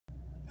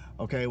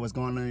Okay, what's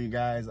going on, you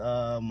guys?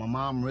 My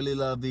mom really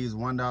loved these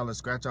 $1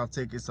 scratch-off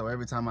tickets, so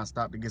every time I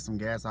stop to get some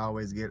gas, I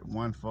always get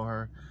one for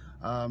her.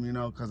 You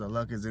know, because her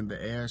luck is in the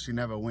air. She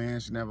never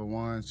wins, she never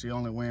won. She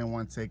only win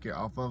one ticket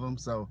off of them.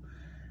 So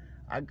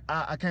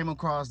I came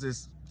across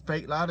this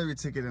fake lottery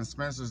ticket in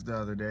Spencer's the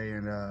other day,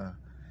 and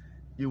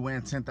you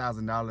win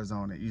 $10,000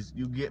 on it.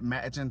 You get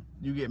matching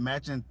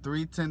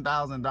three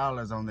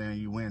 $10,000 on there,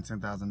 and you win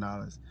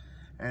 $10,000.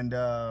 And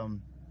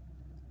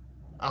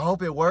I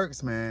hope it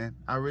works, man.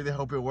 I really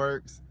hope it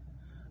works.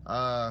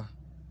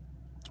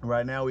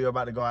 Right now we are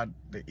about to go out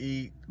to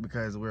eat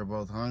because we're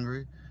both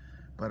hungry.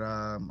 But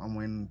I'm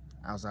waiting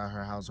outside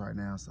her house right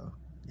now, so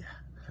yeah.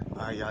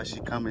 All right, y'all, she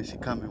coming.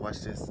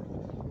 Watch this.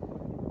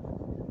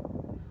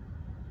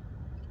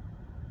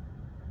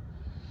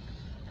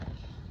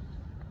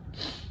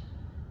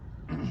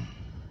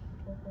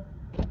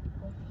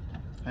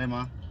 Hey,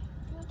 Mom.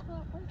 What's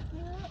up?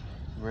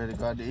 Ready to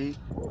go out to eat?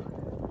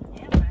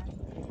 Yeah, man.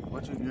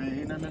 What you ain't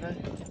eat nothing today?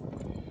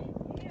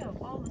 Yeah,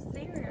 all the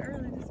cereal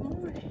early this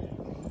morning.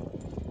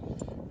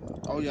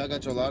 Oh yeah, I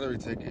got your lottery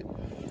ticket.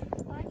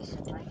 Thanks.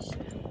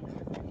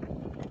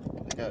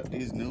 I got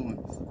these new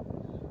ones.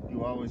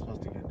 You always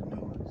supposed to get the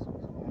new ones. I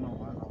don't know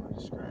why I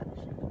already scratched.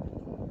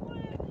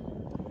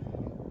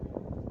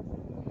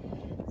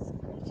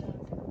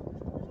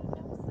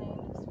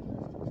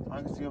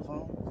 I can see your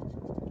phone.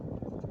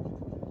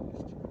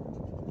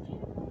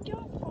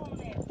 Your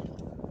phone at? I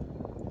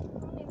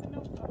don't even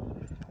know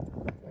phone.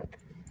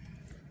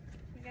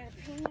 You got a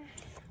pen?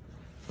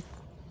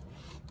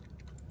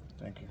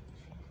 Thank you.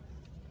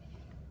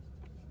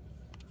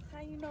 How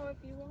you know if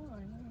you won?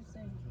 Let me see.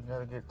 You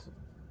gotta get to.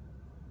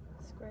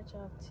 Scratch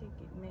off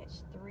ticket,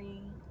 match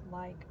 3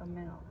 like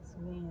amounts,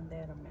 win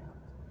that amount.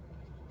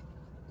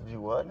 If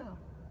you what? No.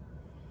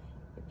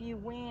 If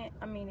you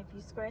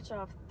scratch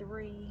off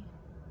 3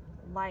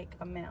 like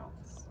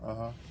amounts.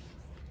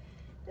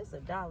 This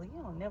 $1. You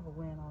don't never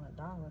win on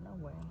 $1, no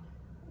way.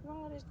 What's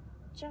all this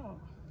junk?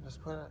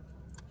 Just put it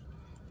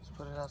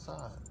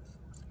outside.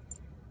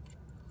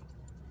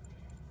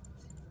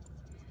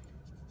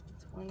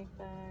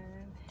 25.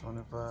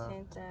 25.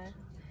 10,000.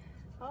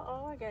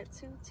 Uh-oh, I got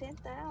 2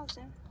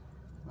 10,000.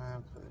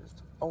 Man, please.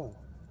 Oh.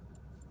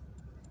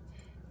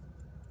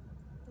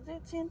 Is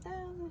that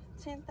 10,000?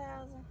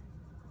 10,000.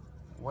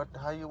 What?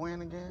 How you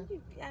win again?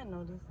 I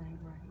know this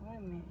ain't right. Wait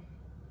a minute.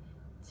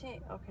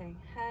 Okay,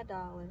 high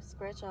dollar,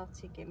 scratch off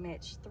ticket,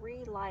 match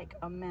 3 like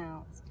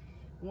amounts,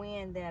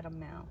 win that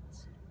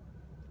amount.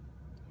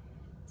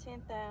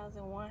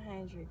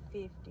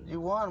 10,150.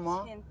 You won,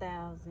 Mom.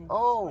 10,000.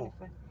 Oh.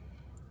 25.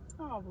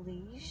 I don't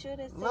believe you should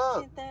have said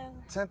Look,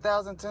 10,000.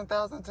 10,000,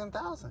 10,000,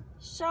 10,000.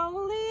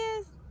 Show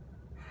Liz.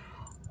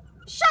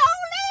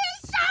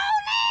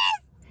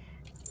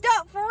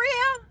 Duck, for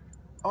real?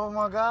 Oh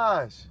my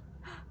gosh.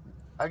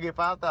 I get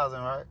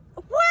 5,000, right?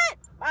 What?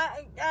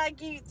 I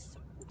get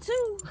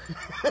 2.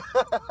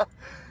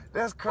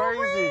 That's crazy.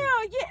 For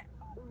real? Yeah.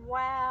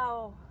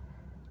 Wow.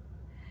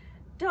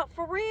 Duck,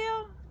 for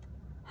real?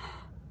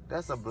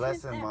 That's a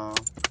blessing, Mom.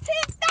 $10,000.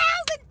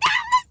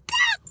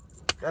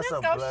 That's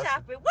Let's a go blessing.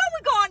 shopping. Where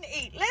we going to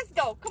eat? Let's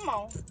go. Come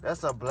on.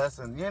 That's a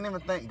blessing. You didn't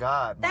even thank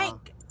God, Mom.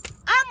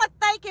 I'ma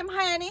thank him,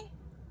 honey.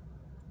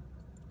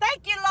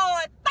 Thank you,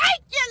 Lord.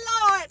 Thank you,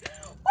 Lord.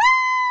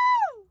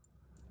 Woo!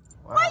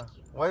 Wow. Thank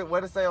you.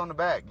 What it say on the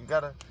back? You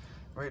gotta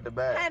read the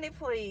back. Honey,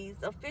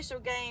 please. Official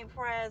game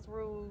prize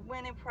rule.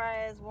 Winning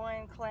prize,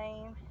 one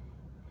claim.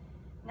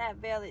 Not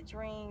valid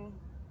dream.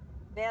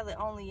 Valid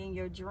only in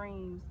your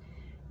dreams.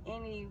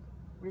 Any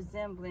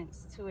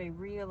resemblance to a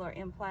real or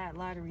implied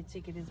lottery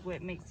ticket is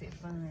what makes it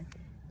fun.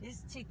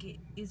 This ticket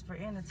is for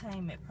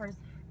entertainment.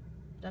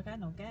 Duck, I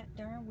know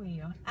goddamn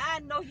well. I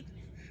know you.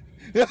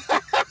 Duck, I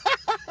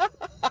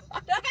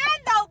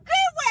know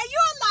good well.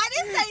 You're like,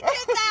 this ain't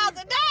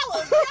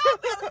 $10,000. Y'all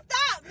better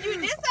stop.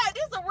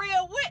 This a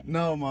real win.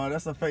 No, Mom,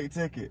 that's a fake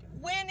ticket.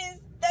 Winning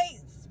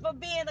states for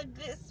being a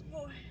good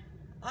sport.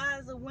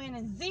 Odds of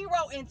winning 0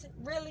 into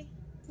really?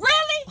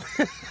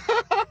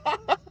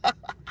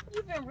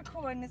 You've been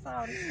recording this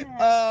all this time.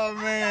 Oh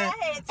man,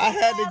 I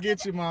had to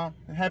get you, $10,000. Mom.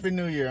 Happy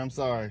New Year. I'm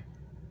sorry.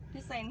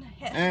 This ain't.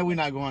 And we're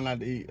not going out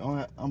to eat.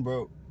 I'm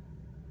broke.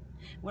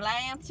 Well, I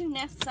am too.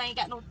 Now I ain't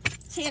got no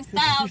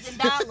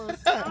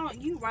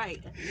 $10,000. You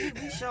right.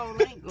 We sure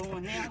ain't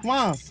going now.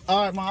 Mom,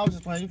 all right, Mom. I was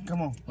just playing. You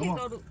come on. Come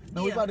on.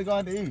 No, we about to go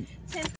out to eat.